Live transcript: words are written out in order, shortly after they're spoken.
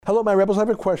Hello, my rebels. I have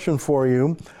a question for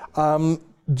you.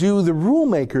 Do the rule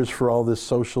makers for all this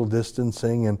social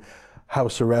distancing and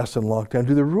house arrest and lockdown,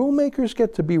 do the rule makers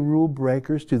get to be rule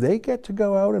breakers? Do they get to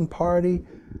go out and party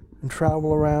and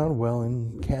travel around? Well,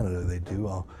 in Canada they do.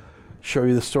 I'll show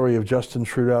you the story of Justin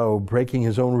Trudeau breaking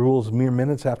his own rules mere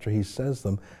minutes after he says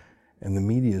them and the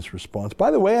media's response. By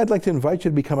the way, I'd like to invite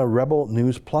you to become a Rebel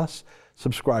News Plus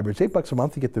subscriber. It's $8 a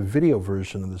month to get the video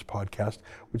version of this podcast,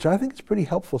 which I think is pretty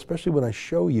helpful, especially when I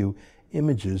show you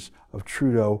images of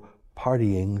Trudeau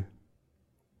partying.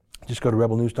 Just go to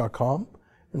rebelnews.com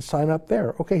and sign up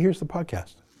there. Okay, here's the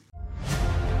podcast.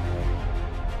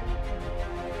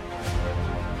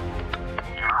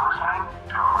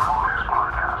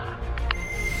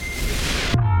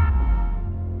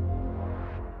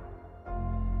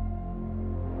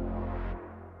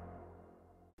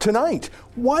 Tonight,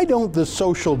 why don't the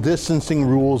social distancing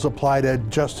rules apply to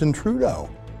Justin Trudeau?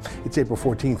 It's April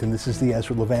 14th, and this is the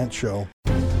Ezra Levant Show.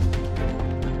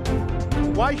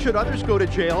 Why should others go to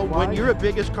jail when you're the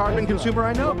biggest carbon consumer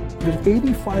I know? There's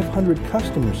 8,500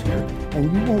 customers here,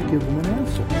 and you won't give them an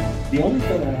answer. The only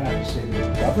thing I have to say to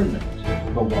the government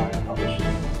about why I publish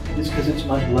it is because it's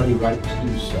my bloody right to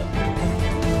do so.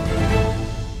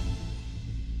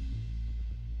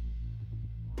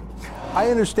 I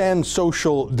understand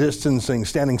social distancing,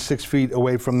 standing 6 feet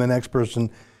away from the next person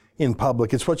in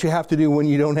public. It's what you have to do when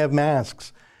you don't have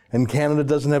masks. And Canada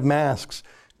doesn't have masks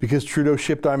because Trudeau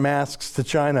shipped our masks to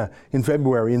China in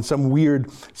February in some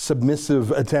weird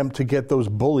submissive attempt to get those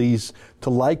bullies to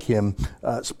like him.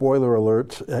 Spoiler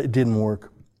alert, it didn't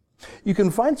work. You can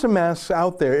find some masks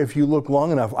out there if you look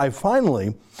long enough. I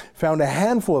finally found a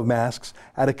handful of masks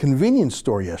at a convenience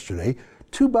store yesterday.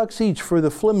 $2 each for the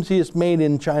flimsiest made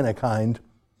in China kind.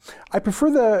 I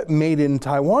prefer the made in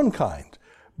Taiwan kind,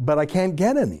 but I can't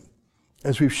get any.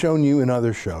 As we've shown you in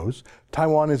other shows,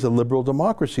 Taiwan is a liberal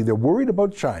democracy. They're worried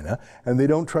about China and they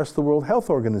don't trust the World Health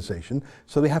Organization,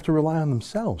 so they have to rely on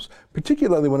themselves,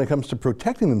 particularly when it comes to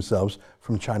protecting themselves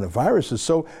from China viruses.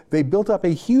 So they built up a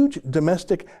huge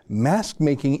domestic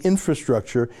mask-making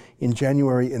infrastructure in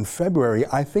January and February.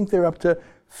 I think they're up to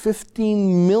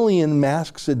 15 million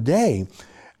masks a day,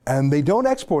 and they don't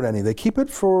export any. They keep it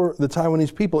for the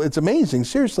Taiwanese people. It's amazing.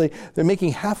 Seriously, they're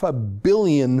making 500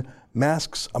 million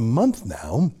masks a month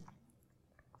now.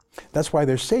 That's why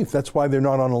they're safe. That's why they're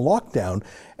not on a lockdown.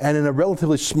 And in a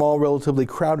relatively small, relatively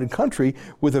crowded country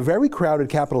with a very crowded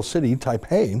capital city,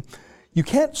 Taipei, you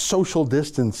can't social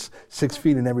distance 6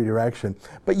 feet in every direction,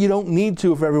 but you don't need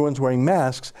to if everyone's wearing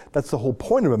masks. That's the whole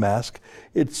point of a mask.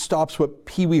 It stops what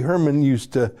Pee Wee Herman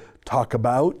used to talk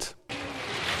about.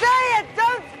 Say it!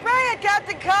 Don't spray it,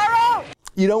 Captain Carl!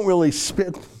 You don't really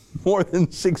spit more than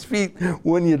 6 feet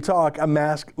when you talk. A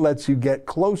mask lets you get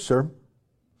closer.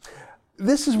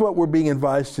 This is what we're being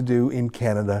advised to do in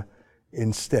Canada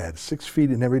instead. 6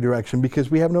 feet in every direction because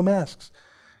we have no masks.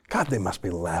 God, they must be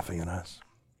laughing at us.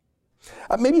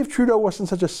 Maybe if Trudeau wasn't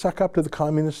such a suck-up to the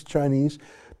communist Chinese,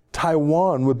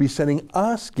 Taiwan would be sending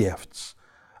us gifts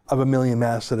of 1 million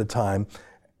masks at a time.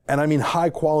 And I mean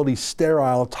high-quality,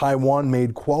 sterile,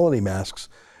 Taiwan-made quality masks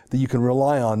that you can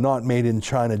rely on, not made in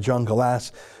China junk.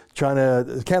 Alas,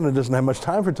 Canada doesn't have much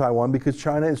time for Taiwan because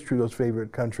China is Trudeau's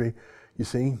favorite country, you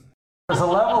see. There's a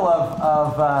level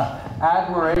of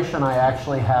admiration I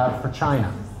actually have for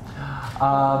China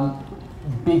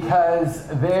because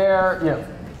they're,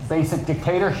 basic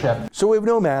dictatorship. So we have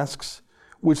no masks,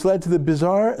 which led to the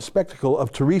bizarre spectacle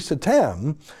of Theresa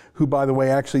Tam, who, by the way,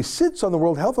 actually sits on the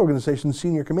World Health Organization's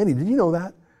senior committee. Did you know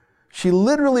that? She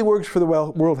literally works for the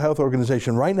World Health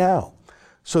Organization right now.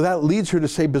 So that leads her to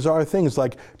say bizarre things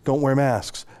like, don't wear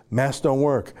masks, masks don't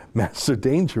work, masks are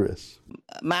dangerous.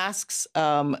 Masks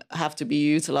have to be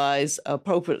utilized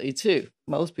appropriately too.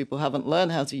 Most people haven't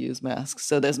learned how to use masks,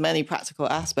 so there's many practical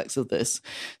aspects of this.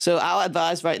 So our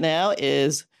advice right now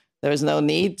is there is no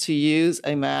need to use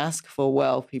a mask for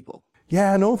well people.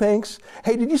 Yeah, no thanks.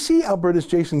 Hey, did you see Alberta's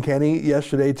Jason Kenney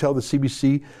yesterday tell the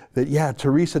CBC that,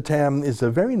 Theresa Tam is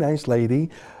a very nice lady,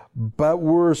 but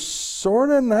we're sort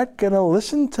of not going to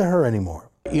listen to her anymore?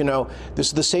 You know, this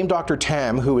is the same Dr.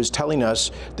 Tam who is telling us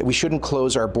that we shouldn't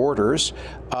close our borders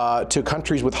to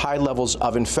countries with high levels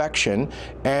of infection,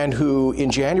 and who in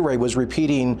January was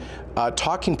repeating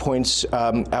talking points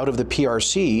out of the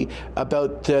PRC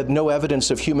about the no evidence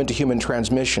of human-to-human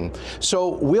transmission.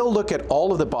 So we'll look at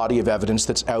all of the body of evidence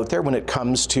that's out there when it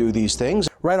comes to these things.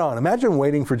 Right on. Imagine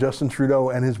waiting for Justin Trudeau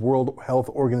and his World Health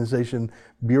Organization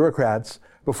bureaucrats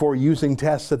before using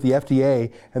tests that the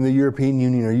FDA and the European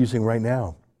Union are using right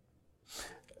now.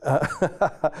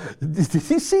 Did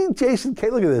you see Jason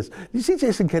Kenney? Look at this. Did you see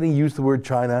Jason Kenney use the word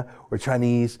China or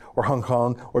Chinese or Hong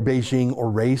Kong or Beijing or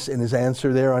race in his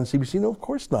answer there on CBC? No, of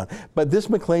course not. But this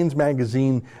Maclean's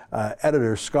magazine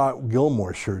editor, Scott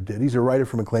Gilmore, sure did. He's a writer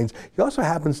for Maclean's. He also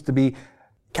happens to be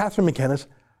Catherine McKenna's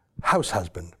house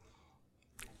husband.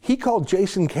 He called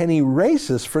Jason Kenney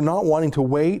racist for not wanting to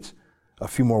wait a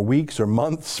few more weeks or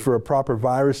months for a proper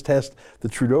virus test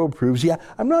that Trudeau approves. Yeah,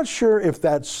 I'm not sure if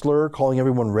that slur, calling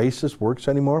everyone racist, works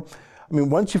anymore. I mean,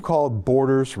 once you've called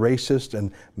borders racist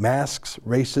and masks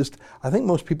racist, I think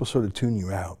most people sort of tune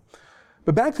you out.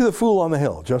 But back to the fool on the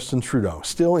hill, Justin Trudeau,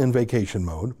 still in vacation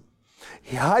mode.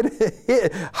 He hid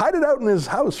it out in his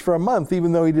house for a month,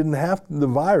 even though he didn't have the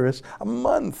virus. A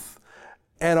month.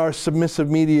 And our submissive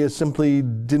media simply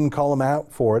didn't call him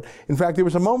out for it. In fact, there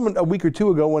was a moment a week or two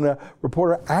ago when a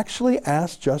reporter actually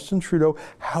asked Justin Trudeau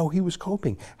how he was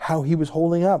coping, how he was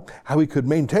holding up, how he could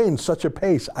maintain such a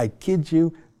pace. I kid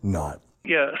you not.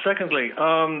 Yeah, secondly,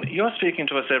 you're speaking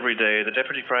to us every day. The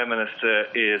Deputy Prime Minister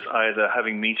is either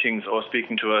having meetings or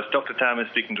speaking to us. Dr. Tam is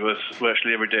speaking to us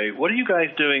virtually every day. What are you guys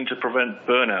doing to prevent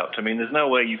burnout? I mean, there's no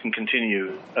way you can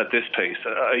continue at this pace.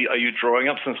 Are you drawing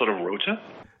up some sort of rota?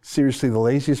 Seriously, the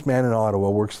laziest man in Ottawa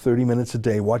works 30 minutes a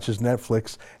day, watches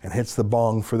Netflix, and hits the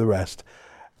bong for the rest.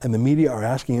 And the media are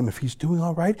asking him if he's doing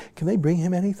all right. Can they bring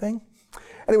him anything?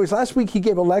 Anyways, last week he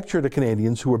gave a lecture to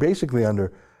Canadians who were basically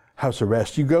under house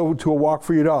arrest. You go to a walk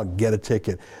for your dog, get a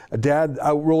ticket. A dad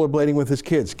out rollerblading with his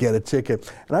kids, get a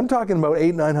ticket. And I'm talking about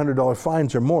 $800-900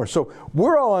 fines or more. So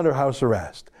we're all under house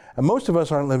arrest. And most of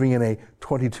us aren't living in a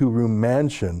 22-room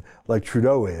mansion like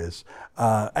Trudeau is,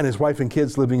 and his wife and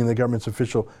kids living in the government's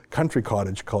official country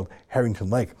cottage called Harrington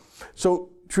Lake. So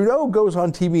Trudeau goes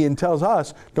on TV and tells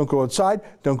us, don't go outside,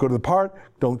 don't go to the park,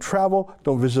 don't travel,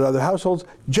 don't visit other households,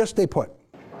 just stay put.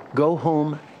 Go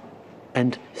home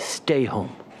and stay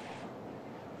home.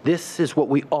 This is what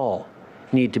we all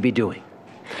need to be doing.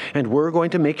 And we're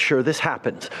going to make sure this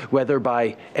happens, whether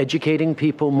by educating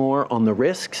people more on the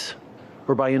risks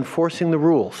or by enforcing the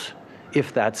rules,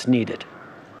 if that's needed.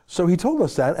 So he told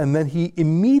us that, and then he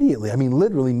immediately, I mean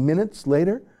literally minutes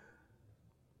later,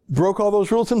 broke all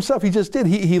those rules himself. He just did.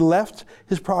 He left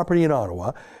his property in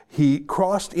Ottawa, he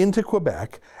crossed into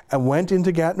Quebec, and went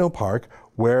into Gatineau Park,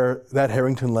 where that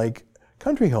Harrington Lake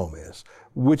country home is,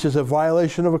 which is a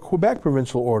violation of a Quebec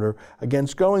provincial order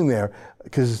against going there,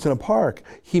 because it's in a park.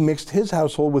 He mixed his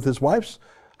household with his wife's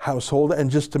household,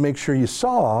 and just to make sure you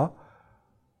saw,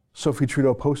 Sophie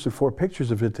Trudeau posted 4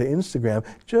 pictures of it to Instagram,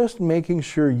 just making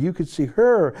sure you could see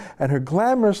her and her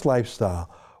glamorous lifestyle.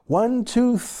 1,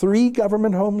 2, 3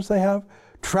 government homes they have,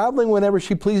 traveling whenever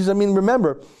she pleases. I mean,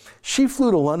 remember, she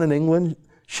flew to London, England.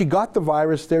 She got the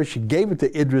virus there. She gave it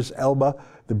to Idris Elba,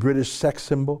 the British sex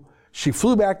symbol. She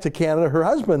flew back to Canada. Her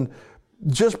husband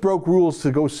just broke rules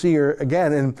to go see her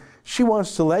again, and she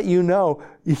wants to let you know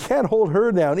you can't hold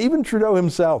her down. Even Trudeau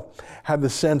himself had the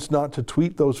sense not to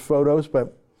tweet those photos,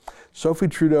 but Sophie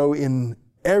Trudeau, in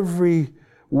every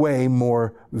way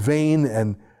more vain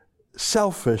and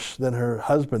selfish than her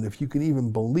husband, if you can even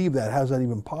believe that. How's that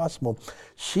even possible?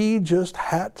 She just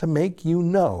had to make you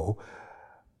know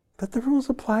that the rules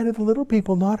apply to the little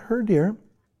people, not her, dear.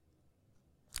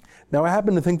 Now, I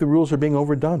happen to think the rules are being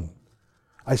overdone.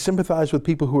 I sympathize with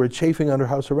people who are chafing under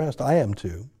house arrest. I am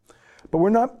too. But we're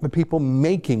not the people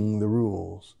making the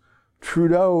rules.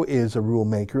 Trudeau is a rule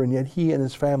maker, and yet he and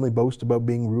his family boast about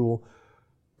being rule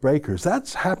breakers.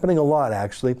 That's happening a lot,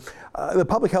 actually. The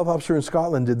public health officer in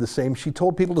Scotland did the same. She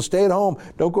told people to stay at home,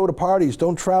 don't go to parties,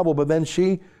 don't travel, but then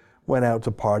she went out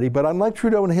to party. But unlike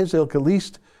Trudeau and his ilk, at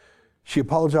least she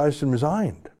apologized and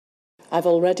resigned. I've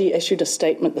already issued a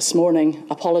statement this morning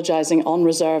apologising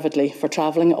unreservedly for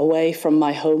travelling away from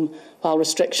my home while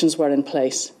restrictions were in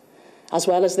place. As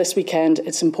well as this weekend,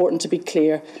 it's important to be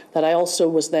clear that I also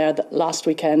was there last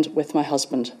weekend with my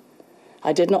husband.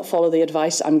 I did not follow the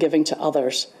advice I'm giving to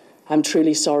others. I'm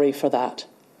truly sorry for that.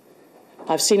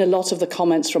 I've seen a lot of the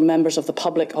comments from members of the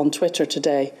public on Twitter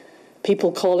today,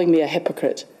 people calling me a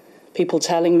hypocrite, people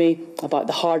telling me about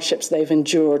the hardships they've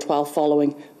endured while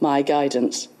following my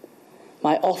guidance.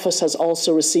 My office has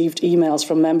also received emails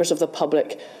from members of the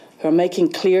public who are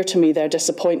making clear to me their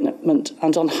disappointment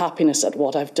and unhappiness at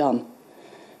what I've done.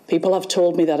 People have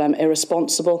told me that I'm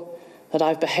irresponsible, that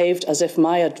I've behaved as if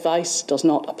my advice does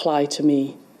not apply to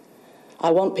me.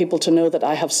 I want people to know that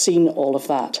I have seen all of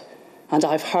that, and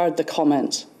I've heard the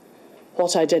comments.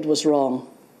 What I did was wrong.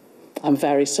 I'm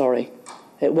very sorry.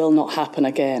 It will not happen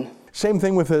again. Same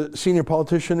thing with a senior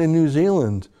politician in New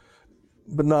Zealand,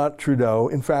 but not Trudeau.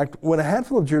 In fact, when a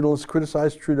handful of journalists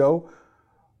criticized Trudeau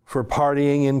for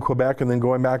partying in Quebec and then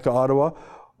going back to Ottawa,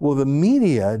 Well, the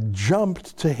media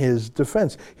jumped to his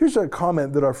defense. Here's a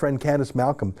comment that our friend Candace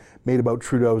Malcolm made about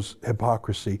Trudeau's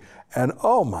hypocrisy. And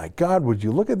oh my God, would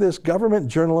you look at this? Government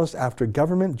journalist after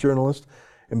government journalist,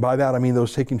 and by that I mean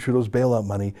those taking Trudeau's bailout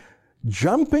money,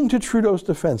 jumping to Trudeau's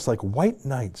defense like white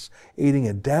knights aiding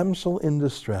a damsel in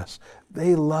distress.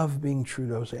 They love being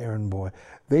Trudeau's errand boy.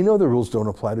 They know the rules don't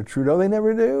apply to Trudeau. They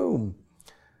never do.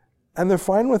 And they're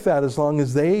fine with that as long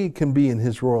as they can be in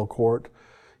his royal court,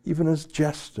 even as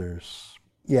jesters.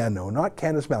 Yeah, no, not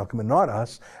Candace Malcolm and not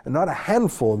us, and not a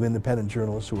handful of independent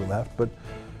journalists who are left, but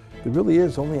there really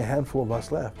is only a handful of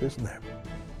us left, isn't there?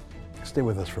 Stay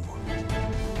with us for more.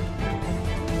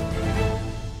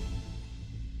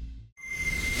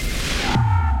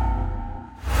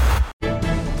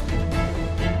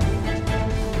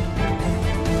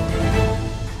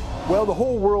 Well, the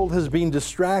whole world has been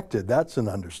distracted, that's an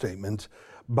understatement,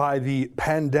 by the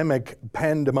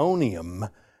pandemonium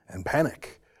and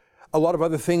panic. A lot of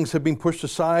other things have been pushed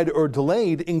aside or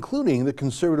delayed, including the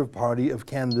Conservative Party of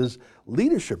Canada's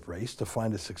leadership race to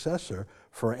find a successor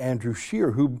for Andrew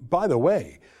Scheer, who, by the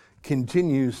way,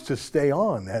 continues to stay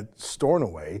on at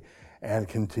Stornoway and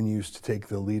continues to take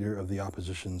the leader of the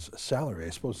opposition's salary. I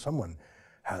suppose someone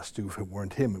has to. If it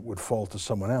weren't him, it would fall to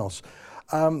someone else.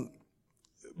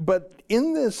 But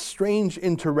in this strange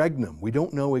interregnum, we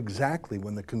don't know exactly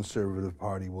when the Conservative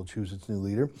Party will choose its new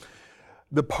leader.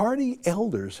 The party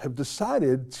elders have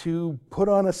decided to put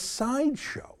on a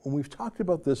sideshow. And we've talked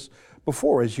about this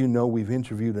before. As you know, we've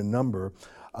interviewed a number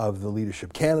of the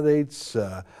leadership candidates.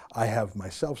 I have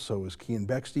myself, so has Cian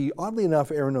Bexley. Oddly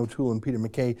enough, Erin O'Toole and Peter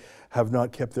MacKay have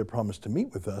not kept their promise to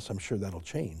meet with us. I'm sure that'll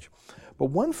change. But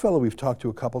one fellow we've talked to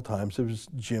a couple times is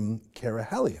Jim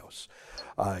Karahalios.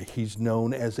 He's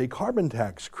known as a carbon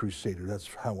tax crusader. That's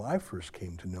how I first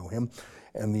came to know him,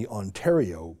 and the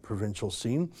Ontario provincial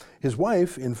scene. His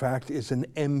wife, in fact, is an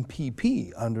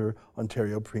MPP under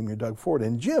Ontario Premier Doug Ford.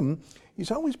 And Jim, he's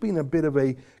always been a bit of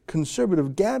a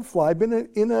conservative gadfly, but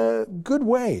in a good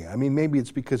way. I mean, maybe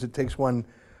it's because it takes one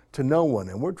to know one,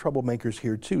 and we're troublemakers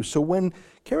here too. So when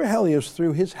Karahalios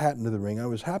threw his hat into the ring, I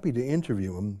was happy to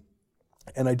interview him,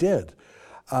 and I did.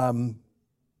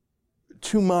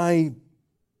 To my,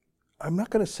 I'm not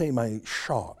going to say my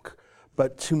shock,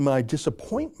 but to my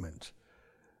disappointment,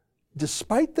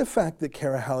 despite the fact that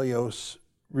Karahalios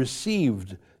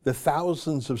received the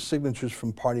thousands of signatures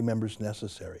from party members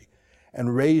necessary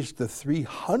and raised the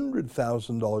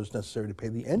 $300,000 necessary to pay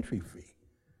the entry fee,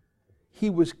 he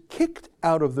was kicked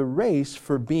out of the race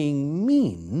for being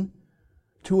mean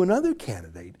to another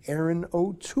candidate, Erin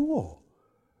O'Toole.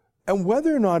 And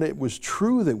whether or not it was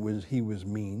true that he was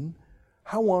mean,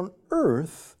 how on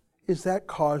earth is that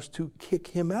cause to kick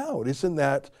him out? Isn't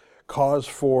that cause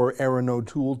for Erin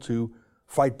O'Toole to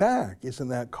fight back? Isn't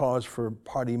that cause for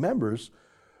party members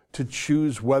to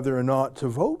choose whether or not to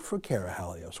vote for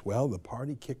Karahalios? Well, the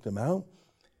party kicked him out,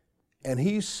 and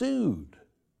he sued.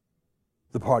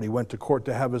 The party went to court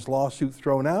to have his lawsuit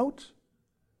thrown out,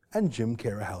 and Jim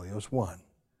Karahalios won.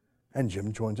 And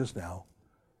Jim joins us now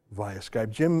via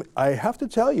Skype. Jim, I have to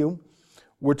tell you,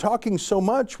 we're talking so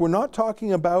much. We're not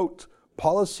talking about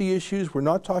policy issues. We're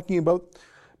not talking about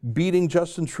beating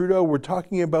Justin Trudeau. We're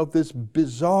talking about this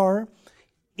bizarre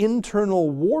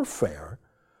internal warfare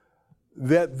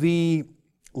that the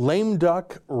lame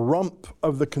duck rump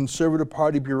of the Conservative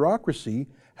Party bureaucracy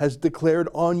has declared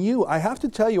on you. I have to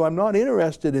tell you, I'm not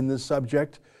interested in this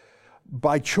subject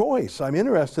by choice. I'm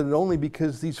interested in it only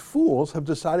because these fools have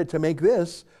decided to make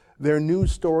this their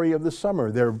news story of the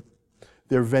summer,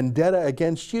 their vendetta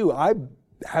against you. I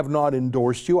have not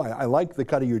endorsed you. I like the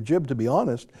cut of your jib, to be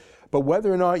honest. But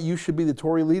whether or not you should be the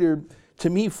Tory leader, to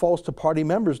me, falls to party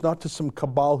members, not to some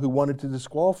cabal who wanted to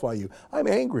disqualify you. I'm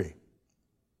angry.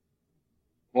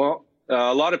 Well,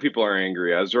 a lot of people are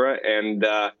angry, Ezra. And,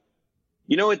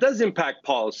 it does impact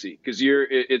policy because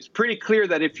it's pretty clear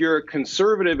that if you're a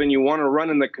conservative and you want to run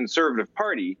in the Conservative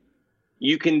Party,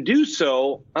 you can do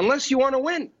so unless you want to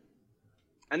win.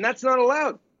 And that's not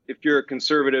allowed if you're a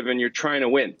conservative and you're trying to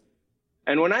win.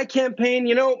 And when I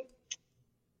campaign,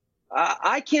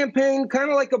 I campaign kind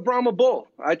of like a Brahma bull.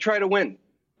 I try to win.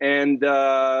 And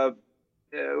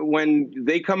when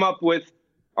they come up with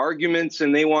arguments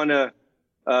and they want to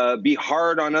be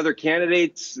hard on other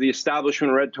candidates, the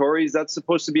establishment red Tories, that's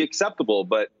supposed to be acceptable.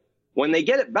 But when they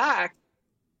get it back,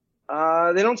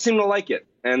 they don't seem to like it.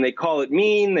 And they call it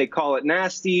mean. They call it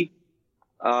nasty.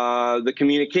 The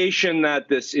communication that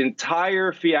this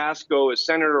entire fiasco is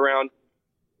centered around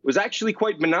was actually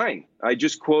quite benign. I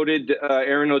just quoted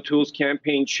Erin O'Toole's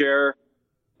campaign chair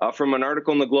from an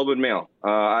article in the Globe and Mail.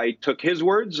 I took his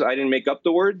words. I didn't make up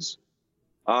the words.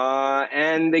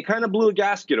 and they kind of blew a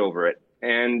gasket over it.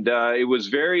 And it was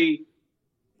very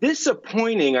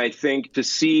disappointing, I think, to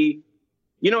see,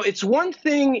 it's one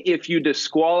thing if you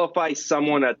disqualify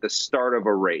someone at the start of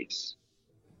a race.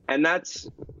 And that's,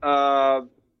 I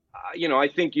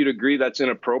think you'd agree that's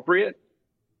inappropriate.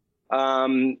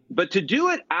 But to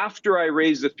do it after I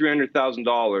raised the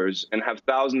 $300,000 and have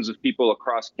thousands of people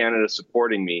across Canada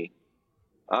supporting me,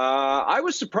 I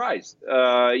was surprised.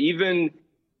 Even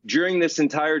during this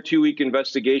entire 2-week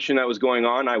investigation that was going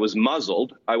on, I was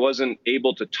muzzled. I wasn't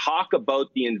able to talk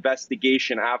about the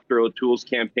investigation after O'Toole's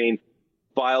campaign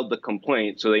filed the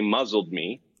complaint, so they muzzled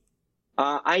me.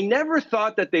 I never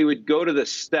thought that they would go to the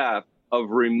step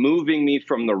of removing me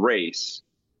from the race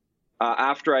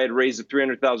after I had raised the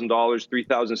 $300,000,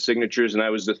 3,000 signatures, and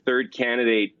I was the third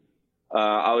candidate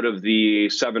out of the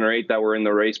 7 or 8 that were in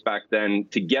the race back then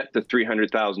to get the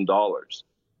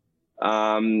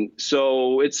 $300,000.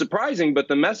 So it's surprising, but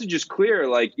the message is clear.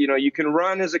 Like, you can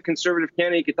run as a Conservative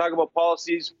candidate, you can talk about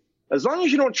policies, as long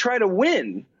as you don't try to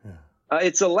win,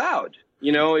 it's allowed.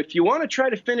 If you want to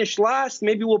try to finish last,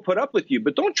 maybe we'll put up with you,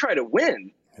 but don't try to win.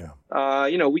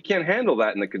 We can't handle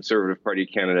that in the Conservative Party of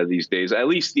Canada these days. At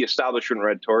least the establishment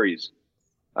red Tories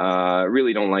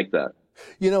really don't like that.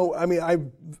 I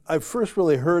first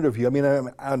really heard of you. I'm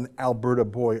an Alberta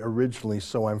boy originally,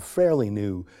 so I'm fairly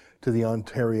new to the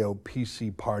Ontario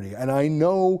PC Party. And I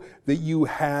know that you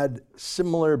had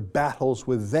similar battles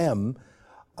with them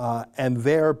and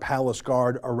their palace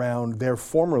guard around their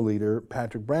former leader,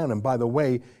 Patrick Brown. And by the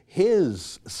way,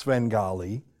 his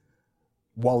Svengali,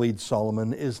 Waleed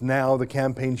Solomon, is now the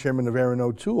campaign chairman of Erin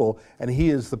O'Toole, and he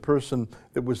is the person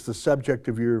that was the subject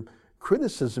of your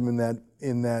criticism in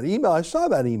that email. I saw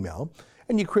that email,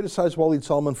 and you criticized Waleed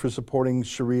Solomon for supporting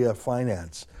Sharia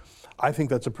finance. I think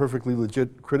that's a perfectly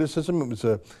legit criticism.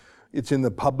 It's in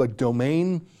the public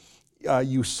domain.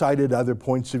 You cited other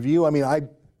points of view.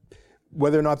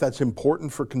 Whether or not that's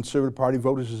important for Conservative Party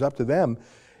voters is up to them.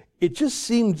 It just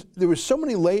seemed there were so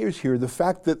many layers here. The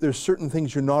fact that there's certain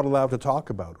things you're not allowed to talk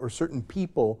about, or certain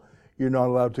people you're not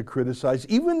allowed to criticize,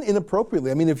 even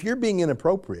inappropriately. If you're being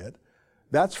inappropriate,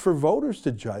 that's for voters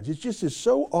to judge. It just is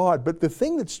so odd. But the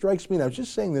thing that strikes me, and I was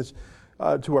just saying this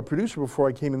to our producer before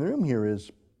I came in the room here,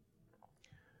 is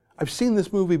I've seen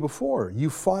this movie before. You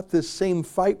fought this same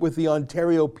fight with the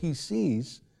Ontario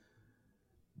PCs.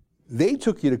 They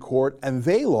took you to court and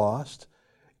they lost.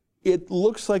 It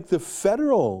looks like the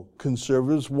federal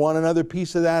Conservatives want another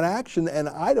piece of that action, and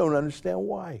I don't understand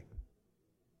why.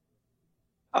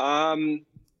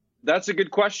 That's a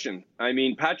good question.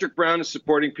 Patrick Brown is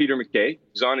supporting Peter MacKay.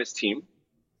 He's on his team.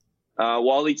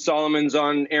 Waleed Solomon's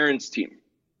on Erin's team.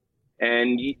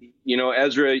 And,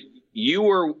 Ezra, you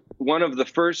were one of the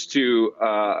first to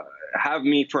have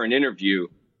me for an interview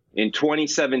in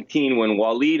 2017 when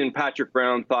Waleed and Patrick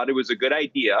Brown thought it was a good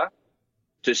idea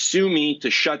to sue me to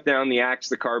shut down the Axe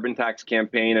the Carbon Tax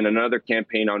campaign and another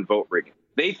campaign on vote rigging.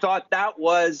 They thought that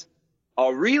was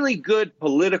a really good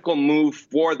political move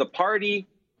for the party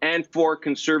and for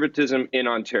conservatism in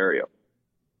Ontario.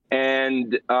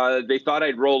 And they thought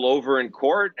I'd roll over in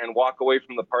court and walk away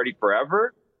from the party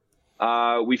forever.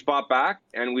 We fought back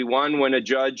and we won when a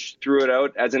judge threw it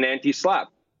out as an anti-SLAPP.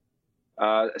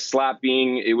 SLAPP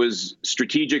being, it was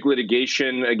strategic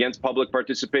litigation against public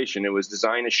participation. It was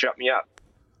designed to shut me up.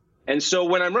 And so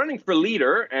when I'm running for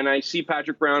leader and I see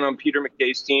Patrick Brown on Peter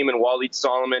MacKay's team and Waleed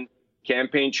Solomon,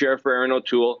 campaign chair for Erin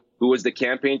O'Toole, who was the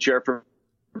campaign chair for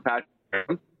Patrick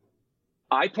Brown,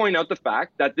 I point out the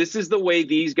fact that this is the way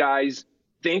these guys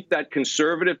think that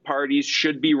Conservative parties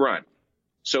should be run.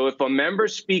 So if a member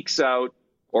speaks out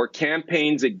or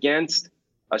campaigns against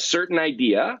a certain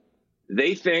idea,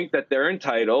 they think that they're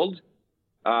entitled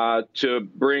to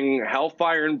bring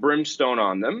hellfire and brimstone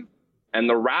on them and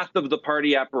the wrath of the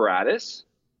party apparatus.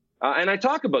 And I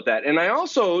talk about that. And I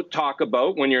also talk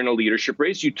about, when you're in a leadership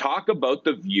race, you talk about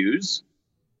the views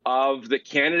of the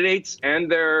candidates and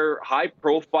their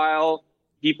high-profile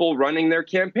people running their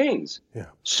campaigns. Yeah.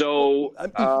 So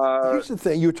here's the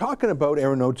thing. You're talking about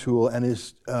Erin O'Toole and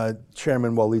his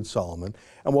chairman, Waleed Solomon.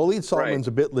 And Waleed Solomon's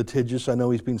a bit litigious. I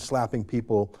know he's been slapping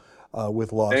people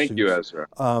with lawsuits. Thank you, Ezra.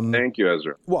 Thank you,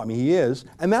 Ezra. Well, he is.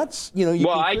 And that's,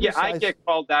 I get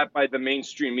called that by the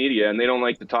mainstream media, and they don't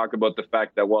like to talk about the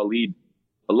fact that Waleed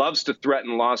loves to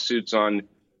threaten lawsuits on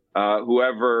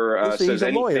whoever says he's a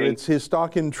anything. lawyer. It's his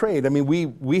stock in trade.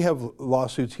 We have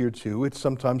lawsuits here too. It's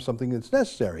sometimes something that's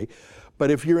necessary. But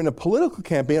if you're in a political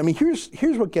campaign,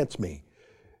 here's what gets me.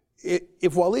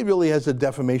 If Waleed really has a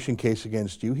defamation case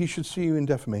against you, he should sue you in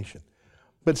defamation.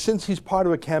 But since he's part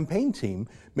of a campaign team,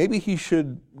 maybe he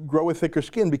should grow a thicker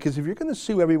skin, because if you're going to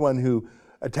sue everyone who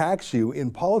attacks you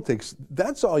in politics,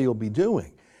 that's all you'll be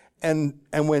doing. And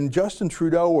when Justin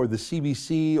Trudeau or the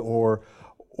CBC or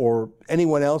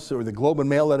anyone else or the Globe and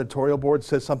Mail editorial board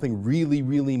says something really,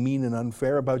 really mean and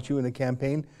unfair about you in a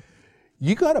campaign,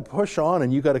 you got to push on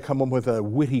and you got to come up with a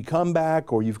witty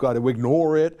comeback, or you've got to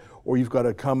ignore it, or you've got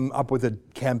to come up with a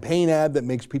campaign ad that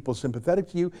makes people sympathetic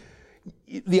to you.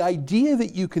 The idea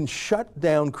that you can shut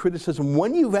down criticism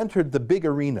when you've entered the big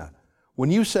arena, when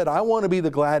you said, I want to be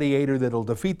the gladiator that'll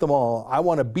defeat them all, I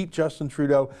want to beat Justin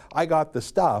Trudeau, I got the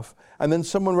stuff, and then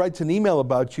someone writes an email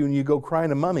about you and you go crying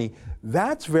to mummy,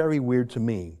 that's very weird to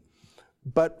me.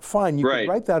 But fine, you can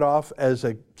write that off as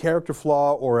a character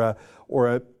flaw or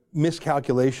a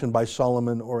miscalculation by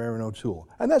Solomon or Aaron O'Toole.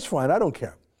 And that's fine, I don't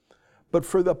care. But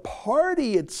for the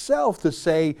party itself to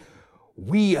say,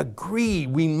 we agree,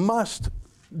 we must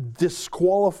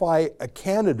disqualify a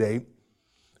candidate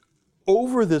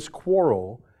over this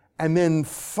quarrel and then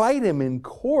fight him in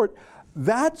court,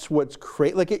 that's what's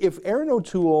crazy. Like if Aaron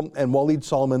O'Toole and Waleed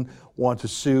Solomon want to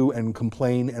sue and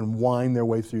complain and whine their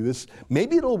way through this,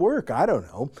 maybe it'll work, I don't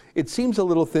know. It seems a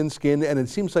little thin-skinned, and it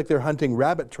seems like they're hunting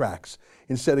rabbit tracks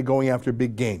instead of going after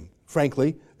big game.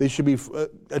 Frankly, they should be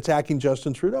attacking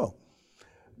Justin Trudeau.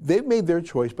 They've made their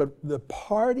choice, but the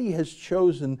party has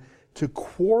chosen to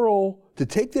quarrel, to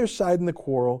take their side in the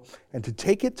quarrel, and to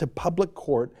take it to public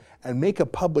court and make a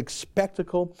public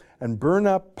spectacle and burn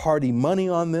up party money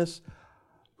on this.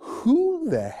 Who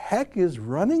the heck is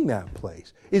running that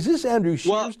place? Is this Andrew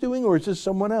Scheer's doing, or is this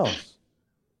someone else?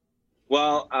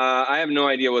 Well, I have no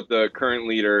idea what the current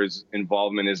leader's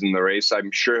involvement is in the race.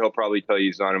 I'm sure he'll probably tell you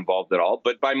he's not involved at all.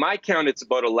 But by my count, it's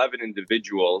about 11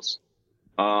 individuals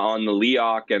on the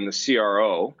LEOC and the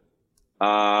CRO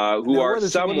who now, are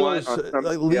somewhat...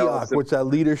 like LEOC, what's that,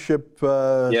 leadership?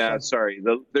 So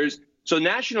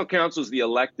National Council is the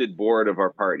elected board of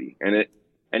our party, and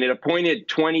it appointed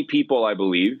 20 people, I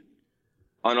believe,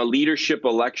 on a leadership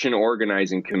election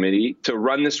organizing committee to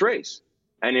run this race.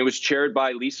 And it was chaired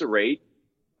by Lisa Raitt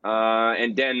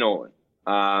and Dan Nolan.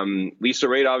 Lisa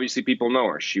Raitt, obviously people know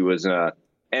her. She was a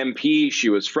MP. She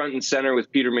was front and center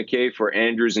with Peter MacKay for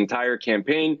Andrew's entire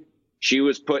campaign. She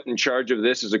was put in charge of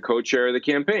this as a co-chair of the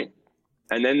campaign.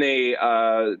 And then they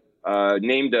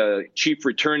named a chief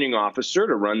returning officer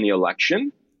to run the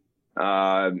election.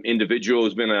 Individual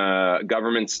who's been a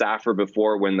government staffer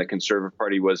before when the Conservative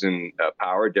Party was in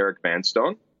power, Derek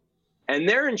Vanstone. And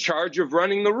they're in charge of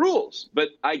running the rules. But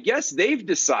I guess they've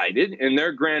decided in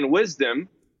their grand wisdom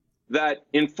that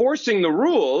enforcing the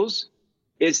rules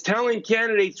is telling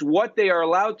candidates what they are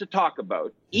allowed to talk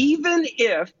about, even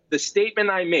if the statement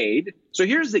I made. So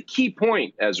here's the key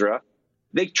point, Ezra.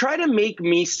 They try to make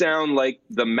me sound like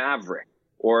the maverick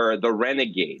or the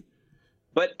renegade.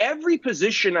 But every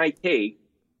position I take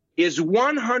is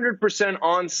 100%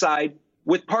 on side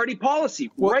with party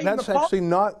policy. Well, right that's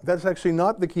actually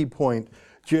not the key point,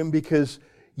 Jim, because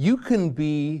you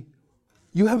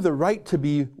have the right to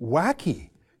be wacky.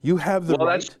 You have the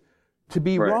right to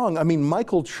be wrong. I mean,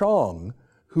 Michael Chong,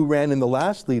 who ran in the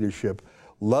last leadership,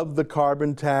 loved the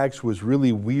carbon tax, was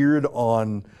really weird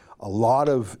on a lot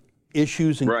of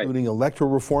issues, including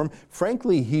electoral reform.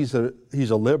 Frankly, he's a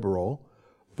liberal.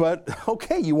 But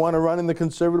okay, you want to run in the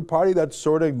Conservative Party? That's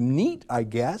sort of neat, I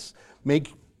guess.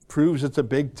 Proves it's a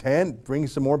big tent,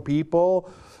 brings some more people,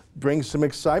 brings some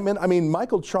excitement. I mean,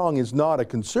 Michael Chong is not a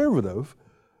conservative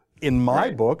in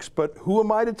my books, but who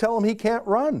am I to tell him he can't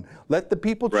run? Let the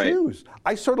people choose.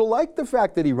 I sort of like the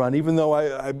fact that he ran, even though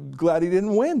I'm glad he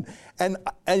didn't win. And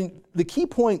the key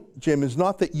point, Jim, is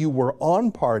not that you were on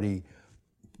party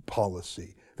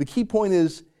policy. The key point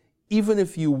is, even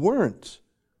if you weren't,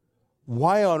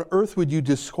 why on earth would you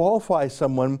disqualify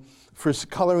someone for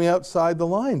coloring outside the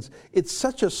lines? It's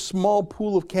such a small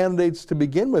pool of candidates to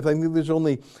begin with. I think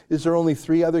is there only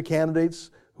 3 other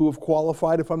candidates who have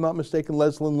qualified, if I'm not mistaken,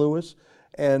 Leslyn Lewis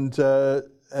and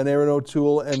Aaron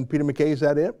O'Toole and Peter MacKay, is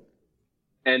that it?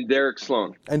 And Derek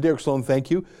Sloan. And Derek Sloan,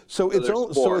 thank you. So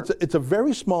it's a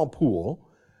very small pool.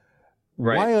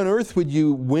 Right. Why on earth would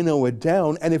you winnow it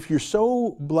down? And if you're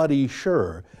so bloody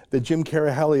sure that Jim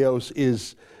Karahalios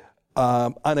is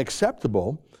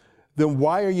unacceptable, then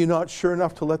why are you not sure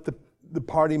enough to let the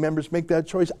party members make that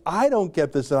choice? I don't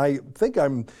get this, and I think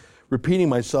I'm repeating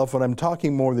myself, and I'm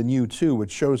talking more than you too,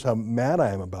 which shows how mad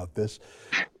I am about this.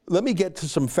 Let me get to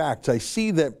some facts. I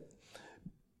see that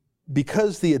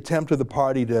because the attempt of the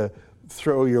party to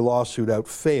throw your lawsuit out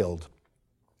failed,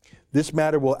 this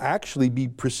matter will actually be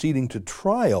proceeding to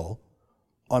trial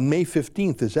on May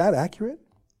 15th. Is that accurate?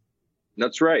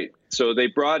 That's right. So they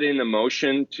brought in a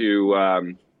motion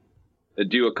to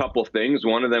do a couple things.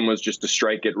 One of them was just to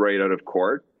strike it right out of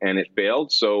court, and it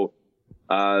failed. So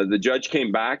the judge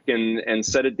came back and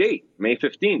set a date, May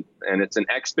 15th, and it's an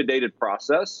expedited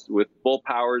process with full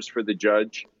powers for the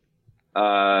judge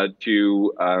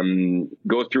to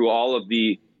go through all of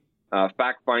the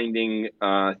fact-finding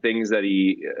things that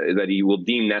he will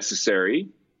deem necessary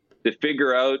to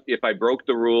figure out if I broke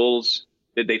the rules,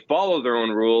 did they follow their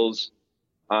own rules,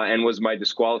 and was my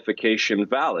disqualification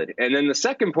valid? And then the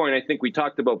second point I think we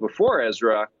talked about before,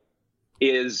 Ezra,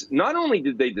 is not only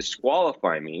did they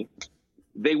disqualify me,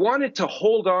 they wanted to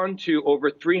hold on to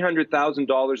over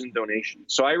 $300,000 in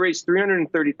donations. So I raised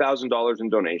 $330,000 in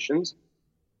donations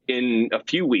in a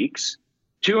few weeks.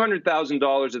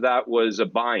 $200,000 of that was a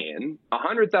buy-in.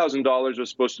 $100,000 was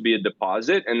supposed to be a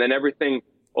deposit, and then everything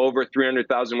over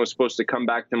 $300,000 was supposed to come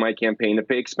back to my campaign to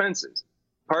pay expenses.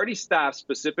 Party staff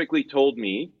specifically told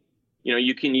me,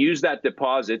 you can use that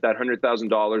deposit, that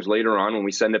 $100,000 later on when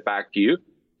we send it back to you,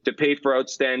 to pay for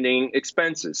outstanding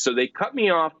expenses. So they cut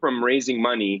me off from raising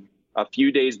money a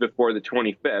few days before the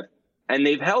 25th, and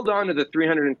they've held on to the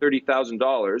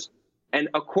 $330,000. And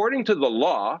according to the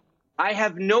law, I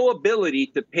have no ability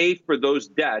to pay for those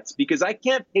debts because I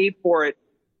can't pay for it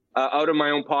out of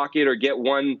my own pocket or get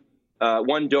one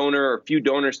donor or a few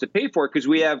donors to pay for it because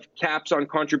we have caps on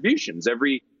contributions.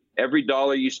 Every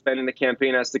dollar you spend in the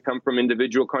campaign has to come from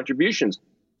individual contributions.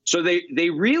 So they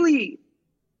really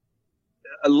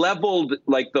leveled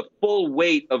like the full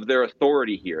weight of their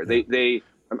authority here.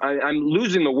 I'm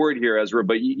losing the word here, Ezra,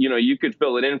 but you could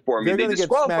fill it in for me. They're going to get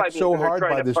smacked so hard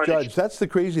by this judge. That's the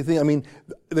crazy thing. I mean,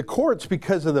 the courts,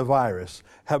 because of the virus,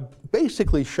 have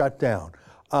basically shut down.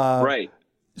 Right.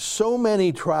 So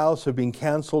many trials have been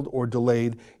canceled or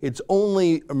delayed. It's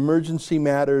only emergency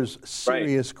matters,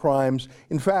 serious crimes.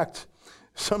 In fact,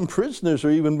 some prisoners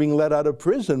are even being let out of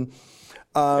prison.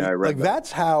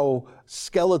 That's how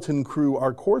skeleton crew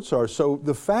our courts are. So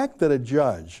the fact that a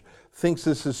judge thinks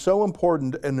this is so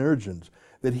important and urgent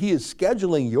that he is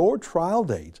scheduling your trial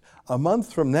date a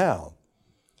month from now,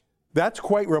 that's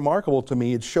quite remarkable to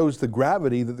me. It shows the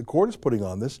gravity that the court is putting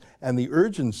on this and the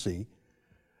urgency.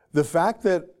 The fact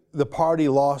that the party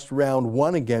lost round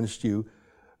one against you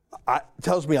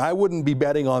tells me I wouldn't be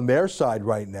betting on their side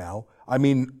right now. I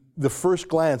mean, the first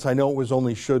glance, I know it was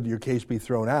only should your case be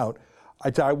thrown out.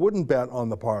 I wouldn't bet on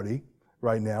the party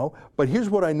right now. But here's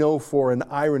what I know for an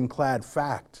ironclad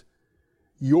fact.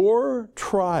 Your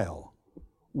trial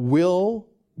will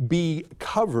be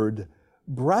covered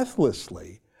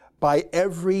breathlessly by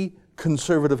every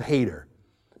conservative hater,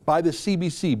 by the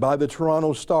CBC, by the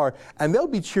Toronto Star, and they'll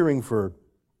be cheering for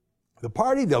the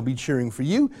party, they'll be cheering for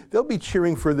you, they'll be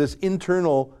cheering for this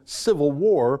internal civil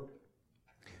war.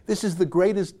 This is the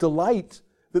greatest delight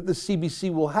that the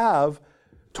CBC will have.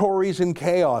 Tories in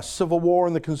chaos, civil war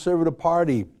in the Conservative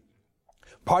Party,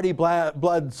 party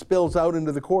blood spills out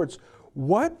into the courts.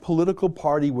 What political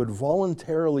party would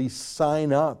voluntarily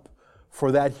sign up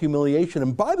for that humiliation?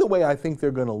 And by the way, I think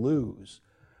they're going to lose.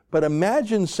 But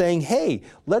imagine saying, hey,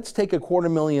 let's take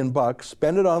 $250,000,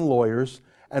 spend it on lawyers,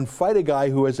 and fight a guy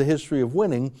who has a history of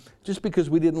winning just because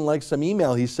we didn't like some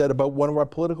email he said about one of our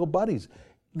political buddies.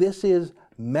 This is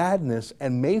madness,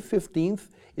 and May 15th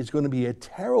is going to be a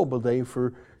terrible day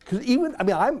for, because even,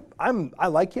 I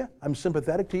like you, I'm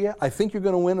sympathetic to you, I think you're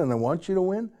going to win and I want you to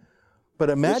win, but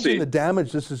imagine the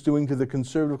damage this is doing to the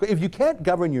Conservative. If you can't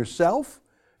govern yourself,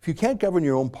 if you can't govern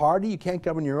your own party, you can't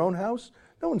govern your own house,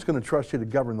 no one's going to trust you to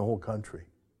govern the whole country.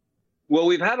 Well,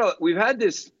 we've had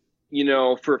this,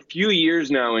 for a few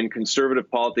years now in Conservative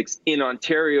politics in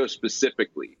Ontario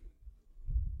specifically.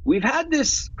 We've had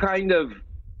this kind of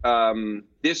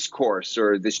discourse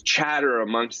or this chatter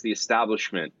amongst the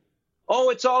establishment. Oh,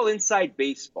 it's all inside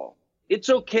baseball. It's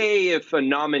okay if a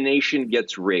nomination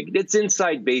gets rigged. It's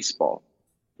inside baseball.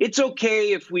 It's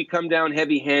okay if we come down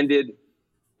heavy-handed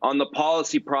on the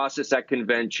policy process at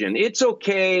convention. It's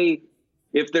okay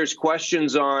if there's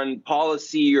questions on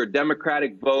policy or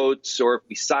Democratic votes or if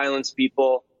we silence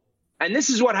people. And this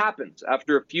is what happens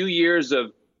after a few years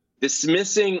of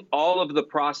dismissing all of the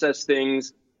process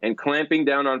things and clamping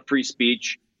down on free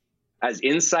speech as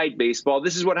inside baseball.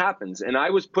 This is what happens. And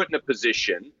I was put in a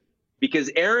position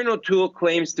because Aaron O'Toole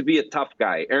claims to be a tough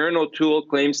guy. Aaron O'Toole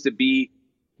claims to be,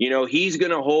 he's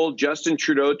going to hold Justin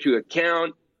Trudeau to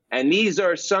account. And these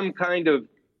are some kind of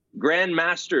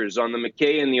grandmasters on the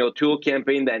McKay and the O'Toole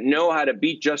campaign that know how to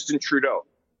beat Justin Trudeau.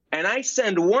 And I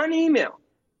send one email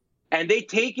and they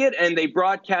take it and they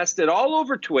broadcast it all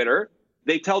over Twitter.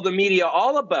 They tell the media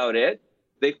all about it.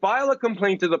 They file a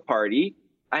complaint to the party.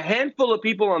 A handful of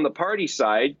people on the party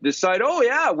side decide, oh,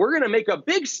 yeah, we're going to make a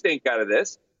big stink out of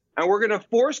this. And we're going to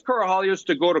force Karahalios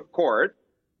to go to court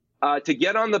to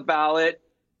get on the ballot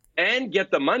and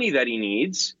get the money that he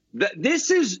needs.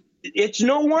 It's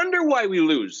no wonder why we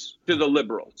lose to the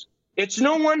Liberals. It's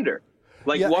no wonder.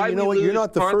 Like, why you know what? You're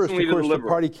not the first. Of course, the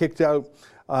party kicked out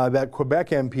that Quebec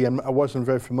MP, and I wasn't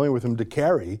very familiar with him,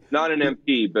 DeCarry. Not an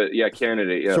MP, but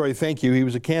candidate. Yeah. Sorry, thank you. He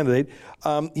was a candidate.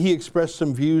 He expressed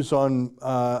some views on,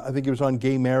 I think it was on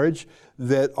gay marriage,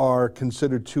 that are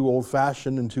considered too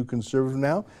old-fashioned and too conservative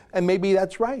now. And maybe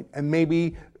that's right. And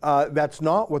maybe that's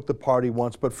not what the party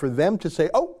wants. But for them to say,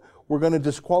 oh, we're going to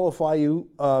disqualify you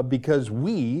because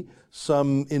we,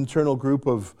 some internal group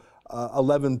of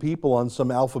 11 people on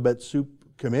some alphabet soup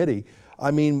committee,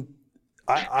 I mean,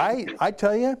 I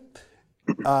tell you,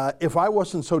 if I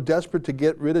wasn't so desperate to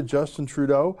get rid of Justin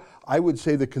Trudeau, I would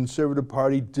say the Conservative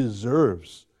Party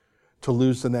deserves to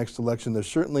lose the next election. They're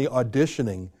certainly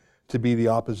auditioning to be the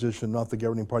opposition, not the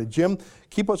governing party. Jim,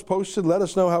 keep us posted. Let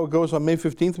us know how it goes on May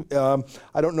 15th.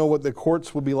 I don't know what the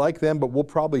courts will be like then, but we'll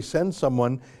probably send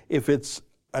someone if it's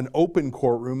an open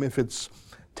courtroom, if it's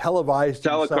televised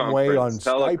in some way on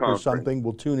Skype or something,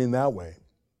 we'll tune in that way.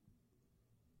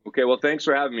 Okay, well, thanks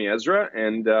for having me, Ezra,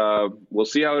 and we'll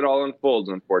see how it all unfolds,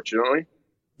 unfortunately.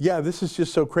 Yeah, this is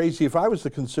just so crazy. If I was the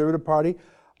Conservative Party,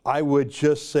 I would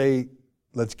just say,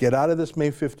 let's get out of this May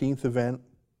 15th event.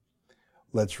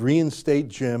 Let's reinstate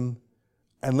Jim,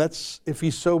 and let's, if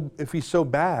he's so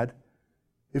bad,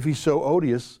 if he's so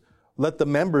odious, let the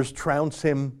members trounce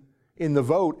him in the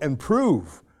vote and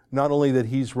prove not only that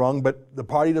he's wrong, but the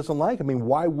party doesn't like him. I mean,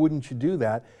 why wouldn't you do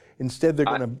that? Instead, they're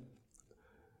going to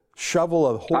shovel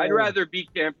a whole... I'd rather be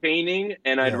campaigning,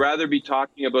 and I'd rather be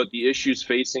talking about the issues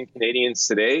facing Canadians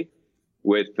today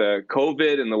with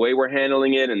COVID and the way we're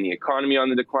handling it and the economy on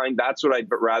the decline. That's what I'd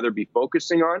rather be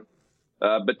focusing on.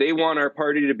 But they want our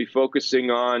party to be focusing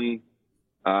on,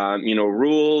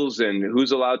 rules and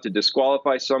who's allowed to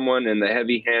disqualify someone and the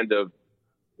heavy hand of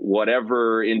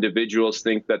whatever individuals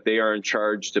think that they are in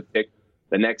charge to pick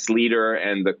the next leader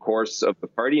and the course of the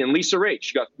party. And Lisa Raitt,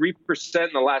 she got 3% in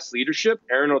the last leadership.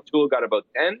 Aaron O'Toole got about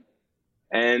 10%.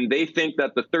 And they think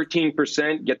that the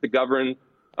 13% get to govern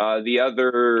the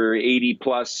other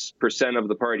 80+% of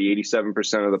the party,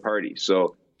 87% of the party.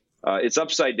 So it's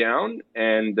upside down.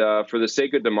 And for the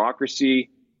sake of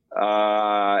democracy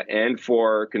and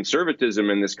for conservatism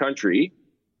in this country,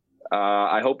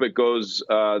 I hope it goes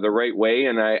the right way.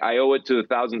 And I owe it to the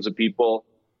thousands of people.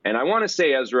 And I want to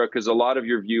say, Ezra, because a lot of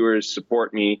your viewers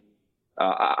support me,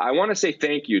 I want to say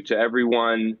thank you to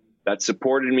everyone that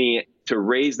supported me to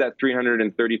raise that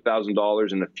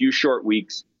 $330,000 in a few short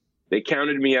weeks. They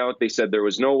counted me out. They said there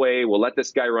was no way. We'll let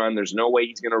this guy run. There's no way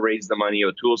he's going to raise the money.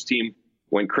 O'Toole's team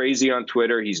went crazy on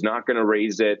Twitter. He's not going to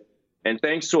raise it. And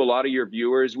thanks to a lot of your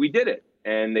viewers, we did it.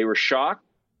 And they were shocked.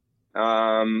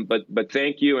 But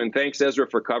thank you. And thanks, Ezra,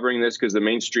 for covering this, because the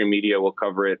mainstream media will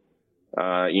cover it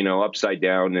upside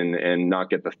down and not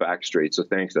get the facts straight. So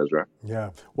thanks, Ezra.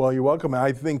 Yeah. Well, you're welcome.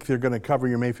 I think they're going to cover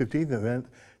your May 15th event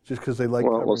just because they like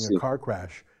covering a car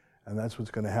crash. And that's what's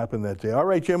going to happen that day. All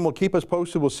right, Jim, well, keep us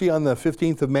posted. We'll see you on the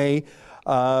 15th of May.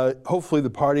 Hopefully the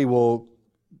party will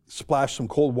splash some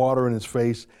cold water in his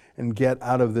face and get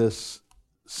out of this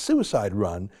suicide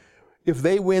run. If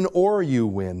they win or you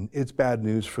win, it's bad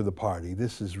news for the party.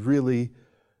 This is really,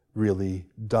 really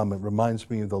dumb. It reminds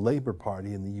me of the Labour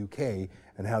Party in the UK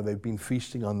and how they've been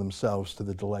feasting on themselves to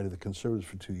the delight of the Conservatives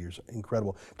for 2 years.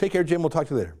 Incredible. Take care, Jim. We'll talk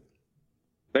to you later.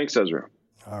 Thanks, Ezra.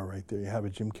 All right, there you have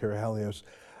it, Jim Karahalios.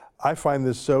 I find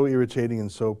this so irritating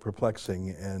and so perplexing,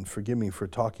 and forgive me for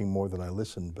talking more than I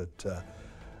listen, but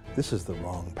this is the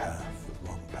wrong path,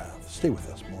 Stay with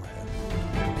us, more ahead.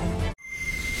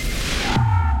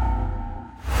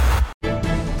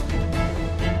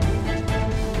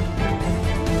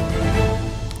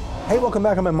 Hey, welcome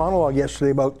back on my monologue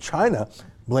yesterday about China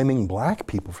blaming black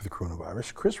people for the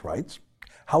coronavirus. Chris writes,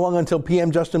 how long until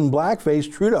PM Justin Blackface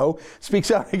Trudeau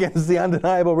speaks out against the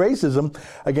undeniable racism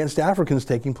against Africans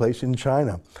taking place in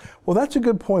China? Well, that's a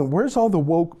good point. Where's all the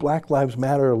woke Black Lives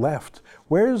Matter left?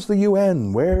 Where's the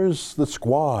UN? Where's the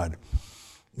squad?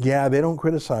 Yeah, they don't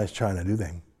criticize China, do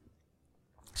they?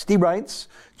 Steve writes,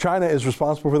 China is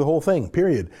responsible for the whole thing,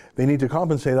 period. They need to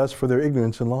compensate us for their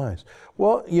ignorance and lies.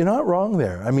 Well, you're not wrong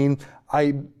there. I mean,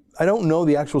 I don't know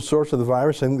the actual source of the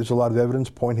virus. I think there's a lot of evidence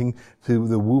pointing to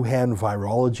the Wuhan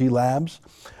virology labs.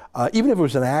 Even if it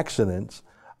was an accident,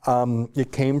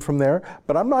 it came from there.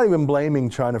 But I'm not even blaming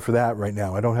China for that right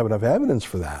now. I don't have enough evidence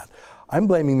for that. I'm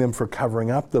blaming them for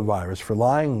covering up the virus, for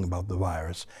lying about the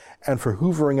virus, and for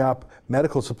hoovering up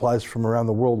medical supplies from around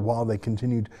the world while they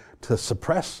continued to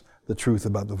suppress the truth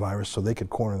about the virus so they could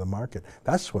corner the market.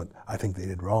 That's what I think they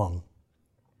did wrong.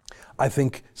 I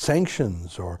think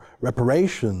sanctions or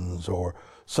reparations or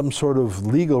some sort of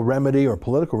legal remedy or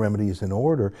political remedy is in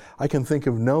order, I can think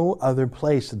of no other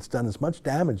place that's done as much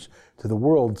damage to the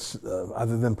world,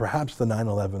 other than perhaps the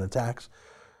 9/11 attacks,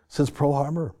 since Pearl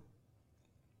Harbor.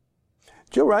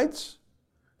 Joe writes,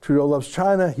 Trudeau loves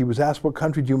China. He was asked, what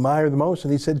country do you admire the most?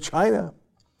 And he said, China.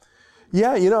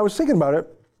 Yeah, you know, I was thinking about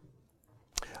it.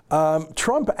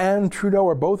 Trump and Trudeau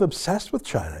are both obsessed with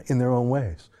China in their own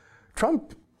ways.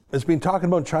 Trump has been talking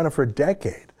about China for a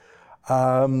decade.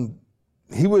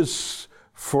 He was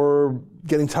for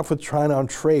getting tough with China on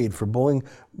trade, for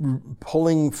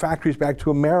pulling factories back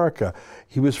to America.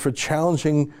 He was for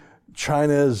challenging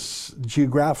China's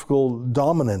geographical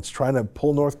dominance, trying to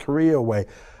pull North Korea away.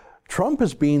 Trump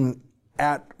has been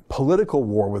at political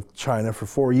war with China for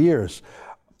 4 years.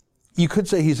 You could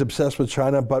say he's obsessed with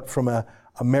China, but from a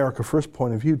America First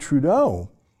point of view, Trudeau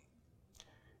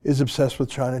is obsessed with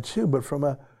China too, but from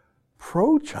a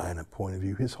pro-China point of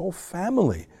view, his whole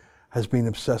family has been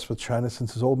obsessed with China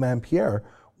since his old man Pierre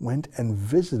went and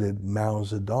visited Mao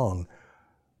Zedong.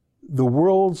 The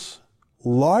world's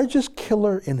largest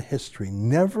killer in history.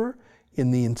 Never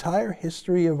in the entire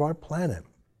history of our planet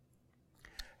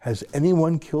has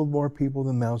anyone killed more people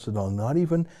than Mao Zedong. Not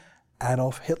even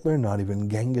Adolf Hitler, not even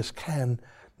Genghis Khan,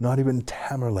 not even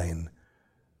Tamerlane.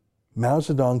 Mao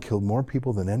Zedong killed more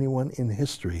people than anyone in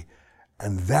history.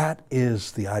 And that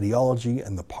is the ideology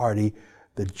and the party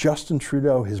that Justin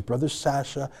Trudeau, his brother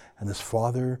Sacha, and his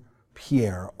father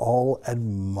Pierre all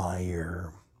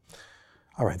admire.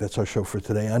 All right, that's our show for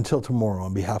today. Until tomorrow,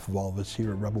 on behalf of all of us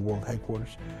here at Rebel World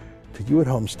Headquarters, to you at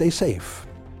home, stay safe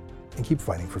and keep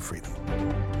fighting for freedom.